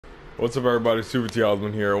What's up everybody, Super T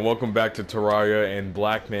Osman here, and welcome back to Terraria, and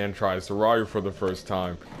Black Man tries Terraria for the first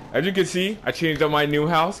time. As you can see, I changed up my new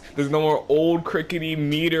house. There's no more old crickety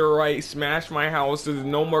meteorite smash my house. There's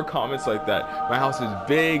no more comments like that. My house is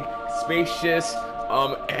big, spacious,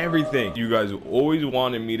 everything. You guys always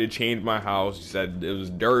wanted me to change my house. You said it was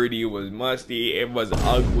dirty, it was musty, it was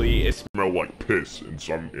ugly, it smelled like piss in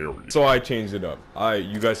some areas. So I changed it up.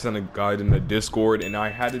 You guys sent a guide in the Discord, and I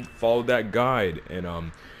had to follow that guide,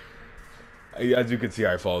 and as you can see,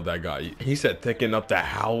 I followed that guy. He said thicken up the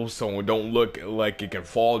house so it don't look like it can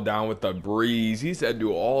fall down with the breeze. He said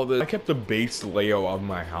do all this. I kept the base layout of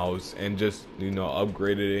my house and just,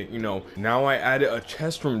 upgraded it. Now I added a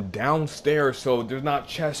chest from downstairs, so there's not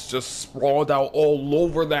chests just sprawled out all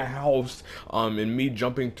over the house. And me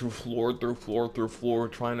jumping through floor through floor through floor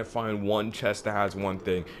trying to find one chest that has one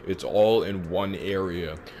thing. It's all in one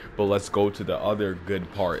area. But let's go to the other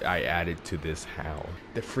good part I added to this house.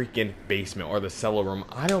 The freaking basement or the cellar room.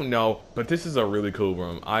 I don't know, but this is a really cool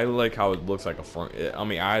room. I like how it looks like a furnace. I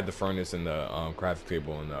mean, I had the furnace and the crafting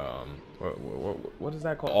table and the what is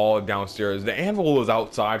that called? All downstairs. The anvil is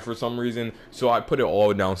outside for some reason, so I put it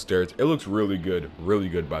all downstairs. It looks really good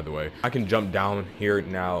by the way. I can jump down here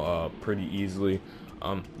now pretty easily.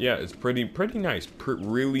 Yeah, it's pretty nice,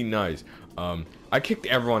 really nice. I kicked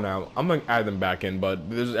everyone out. I'm gonna add them back in, but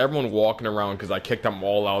there's everyone walking around because I kicked them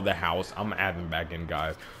all out of the house. I'm gonna add them back in,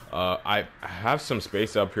 guys. I have some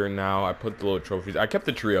space up here now. I put the little trophies. I kept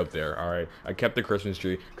the tree up there. All right, I kept the Christmas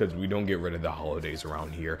tree because we don't get rid of the holidays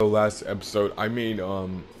around here. The last episode I made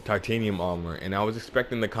titanium armor, and I was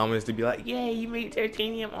expecting the comments to be like, yay, you made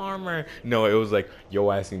titanium armor. No, it was like,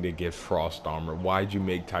 yo, asking to get frost armor. Why'd you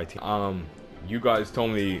make titanium? You guys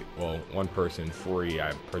told me, well, one person free,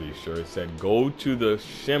 I'm pretty sure, said go to the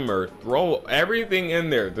shimmer, throw everything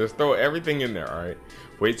in there. Just throw everything in there. All right,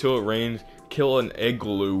 wait till it rains, kill an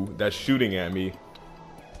igloo that's shooting at me.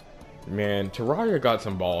 Man, Terraria got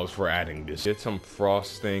some balls for adding this. Get some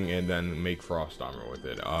frosting and then make frost armor with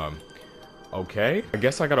it. Okay, I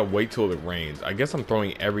guess I gotta wait till it rains. I guess I'm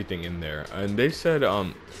throwing everything in there. And they said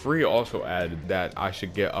free also added that I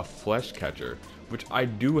should get a flesh catcher, which I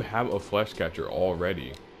do have a flesh catcher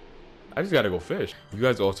already. I just gotta go fish. You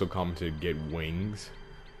guys also commented get wings.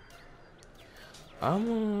 I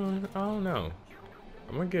don't know.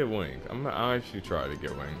 I'm gonna get wings. I'll actually try to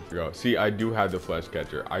get wings. See, I do have the flesh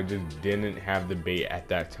catcher. I just didn't have the bait at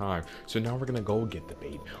that time. So now we're gonna go get the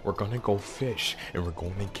bait. We're gonna go fish, and we're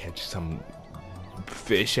going to catch some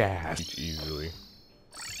fish ass easily.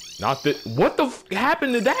 Not that. What the f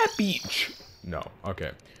happened to that beach? No.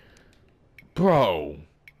 Okay. Bro,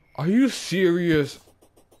 are you serious?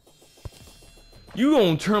 You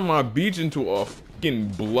gonna turn my beach into a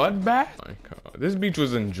fucking bloodbath? Oh my God, this beach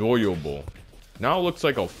was enjoyable. Now it looks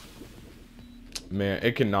like a man.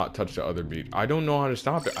 It cannot touch the other beach. I don't know how to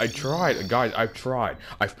stop it. I tried, guys. I've tried.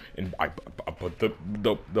 I put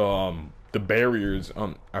the barriers.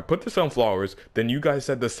 I put the sunflowers. Then you guys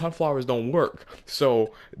said the sunflowers don't work,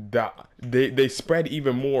 so that they spread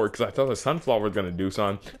even more. Because I thought the sunflower was gonna do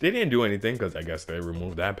something. They didn't do anything because I guess they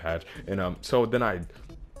removed that patch. And so then I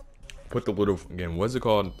put the little, again, what's it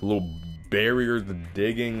called? The little barriers, the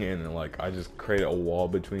digging, and like I just created a wall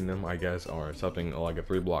between them, I guess, or something like a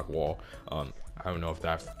 3-block wall. I don't know if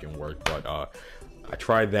that fucking worked, but I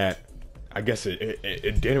tried that. I guess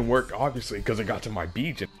it didn't work, obviously, because it got to my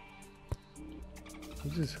beach. And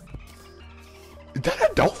is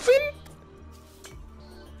that a dolphin?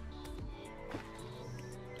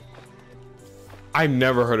 I've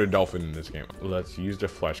never heard a dolphin in this game. Let's use the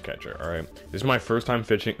flesh catcher. All right, this is my first time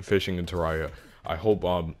fishing in Terraria. I hope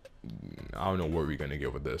I don't know what we're gonna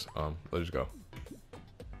get with this. Let's just go.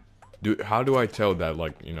 Dude, how do I tell that,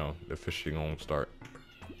 like, the fishing won't start?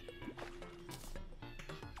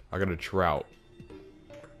 I got a trout.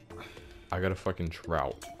 I got a fucking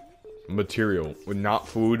trout. Material, with not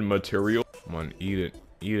food, material. Come on, eat it,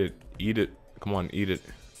 eat it, eat it. Come on, eat it,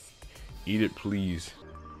 eat it, please.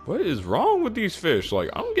 What is wrong with these fish? Like,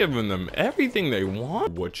 I'm giving them everything they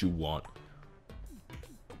want. What you want?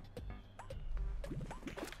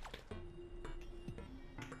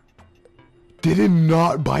 Did it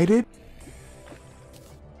not bite it?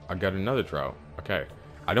 I got another trout. Okay,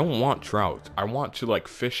 I don't want trout. I want to like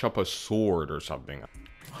fish up a sword or something.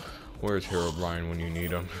 Where's Hero Brian when you need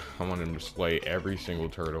him? I want him to slay every single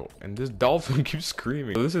turtle. And this dolphin keeps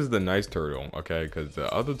screaming. This is the nice turtle, okay? Because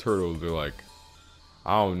the other turtles are like,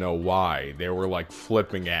 I don't know why. They were like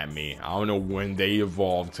flipping at me. I don't know when they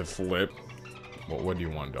evolved to flip. Well, what do you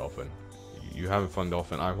want, dolphin? You having fun,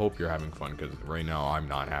 dolphin? I hope you're having fun, because right now I'm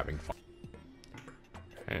not having fun.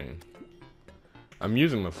 Hey. I'm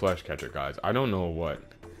using the flesh catcher, guys. I don't know what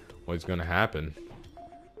what's gonna happen.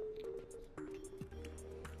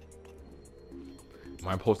 Am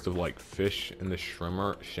I supposed to like fish in the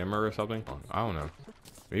shimmer or something? I don't know.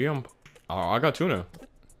 Maybe I'm. Oh, I got tuna.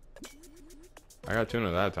 I got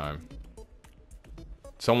tuna that time.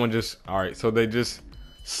 Someone just. All right, so they just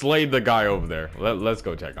slayed the guy over there. Let's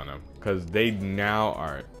go check on them because they now. All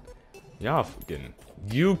right, y'all fucking.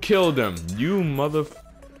 You killed him. You mother.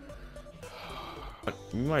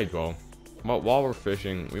 We might as well. While we're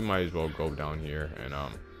fishing, we might as well go down here and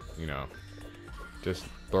you know, just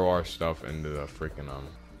throw our stuff into the freaking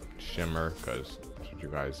shimmer because that's what you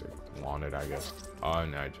guys wanted, I guess.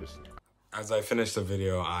 And I just. As I finished the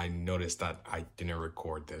video, I noticed that I didn't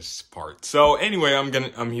record this part. So anyway,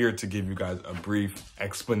 I'm here to give you guys a brief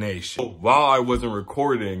explanation. While I wasn't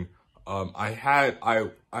recording, I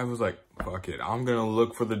was like, fuck it, I'm gonna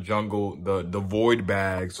look for the jungle, the void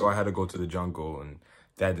bag. So I had to go to the jungle and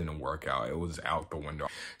that didn't work out. It was out the window.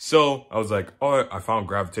 So I was like, oh, I found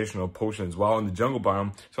gravitational potions while in the jungle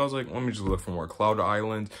biome. So I was like, let me just look for more cloud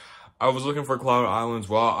islands. I was looking for cloud islands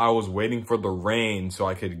while I was waiting for the rain so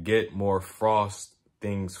I could get more frost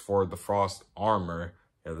things for the frost armor.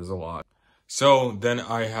 Yeah, there's a lot. So then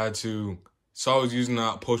I was using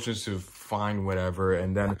potions to find whatever,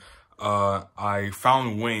 and then I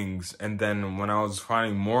found wings, and then when I was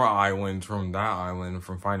finding more islands from that island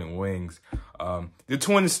from finding wings, the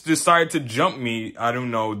twins decided to jump me. I don't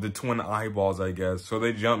know, the twin eyeballs, I guess. So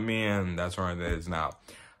they jumped me, and that's where it is now.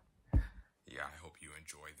 Yeah, I hope you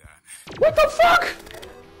enjoyed that. What the fuck?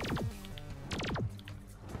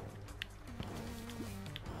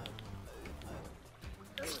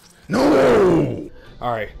 No!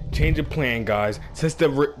 Alright, change of plan, guys. Since the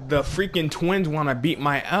freaking twins want to beat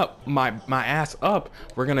my ass up,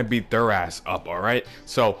 we're gonna beat their ass up, alright?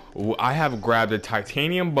 So, I have grabbed a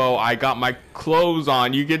titanium bow. I got my clothes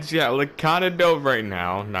on. You can see I look kind of dope right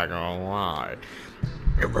now, not gonna lie.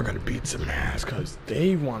 And we're gonna beat some ass, because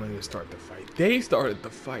they wanted to start the fight. They started the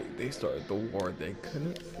fight. They started the war. They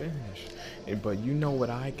couldn't finish. But you know what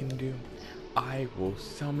I can do? I will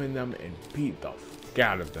summon them and beat the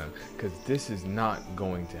out of them, because this is not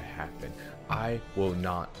going to happen. I will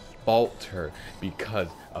not falter because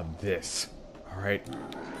of this. All right,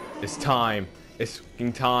 it's time. It's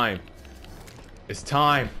fucking time. It's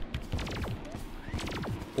time.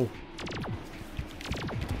 Oh.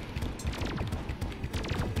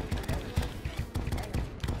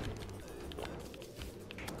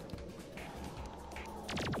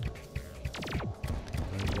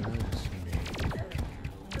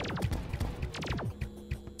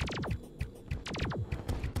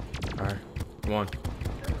 Alright, come on.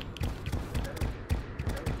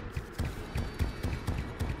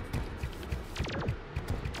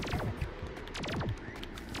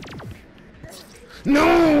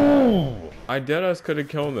 No! I deadass could have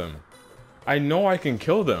killed them. I know I can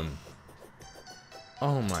kill them.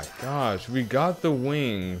 Oh my gosh, we got the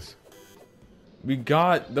wings. We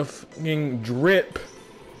got the fucking drip.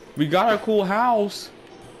 We got a cool house.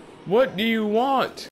 What do you want?